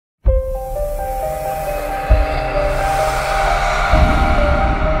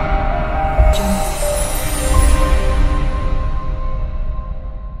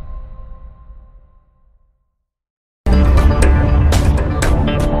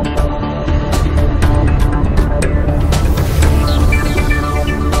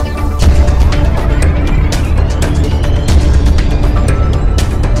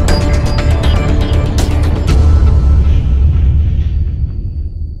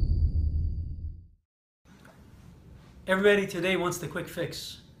Everybody today wants the quick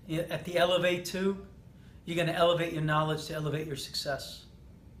fix. At the Elevate 2, you're going to elevate your knowledge to elevate your success.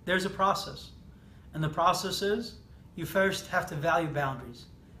 There's a process. And the process is you first have to value boundaries.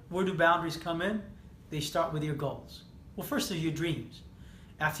 Where do boundaries come in? They start with your goals. Well, first are your dreams.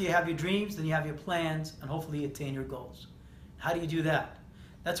 After you have your dreams, then you have your plans, and hopefully you attain your goals. How do you do that?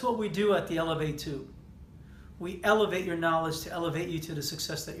 That's what we do at the Elevate 2. We elevate your knowledge to elevate you to the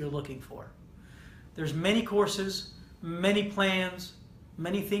success that you're looking for. There's many courses, many plans,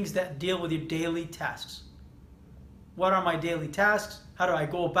 many things that deal with your daily tasks. What are my daily tasks? How do I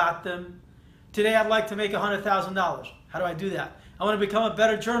go about them? Today I'd like to make $100,000. How do I do that? I want to become a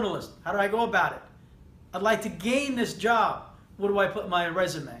better journalist. How do I go about it? I'd like to gain this job. What do I put in my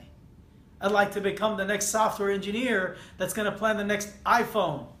resume? I'd like to become the next software engineer that's going to plan the next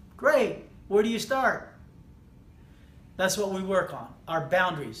iPhone. Great. Where do you start? That's what we work on, our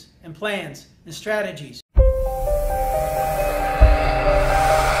boundaries and plans and strategies.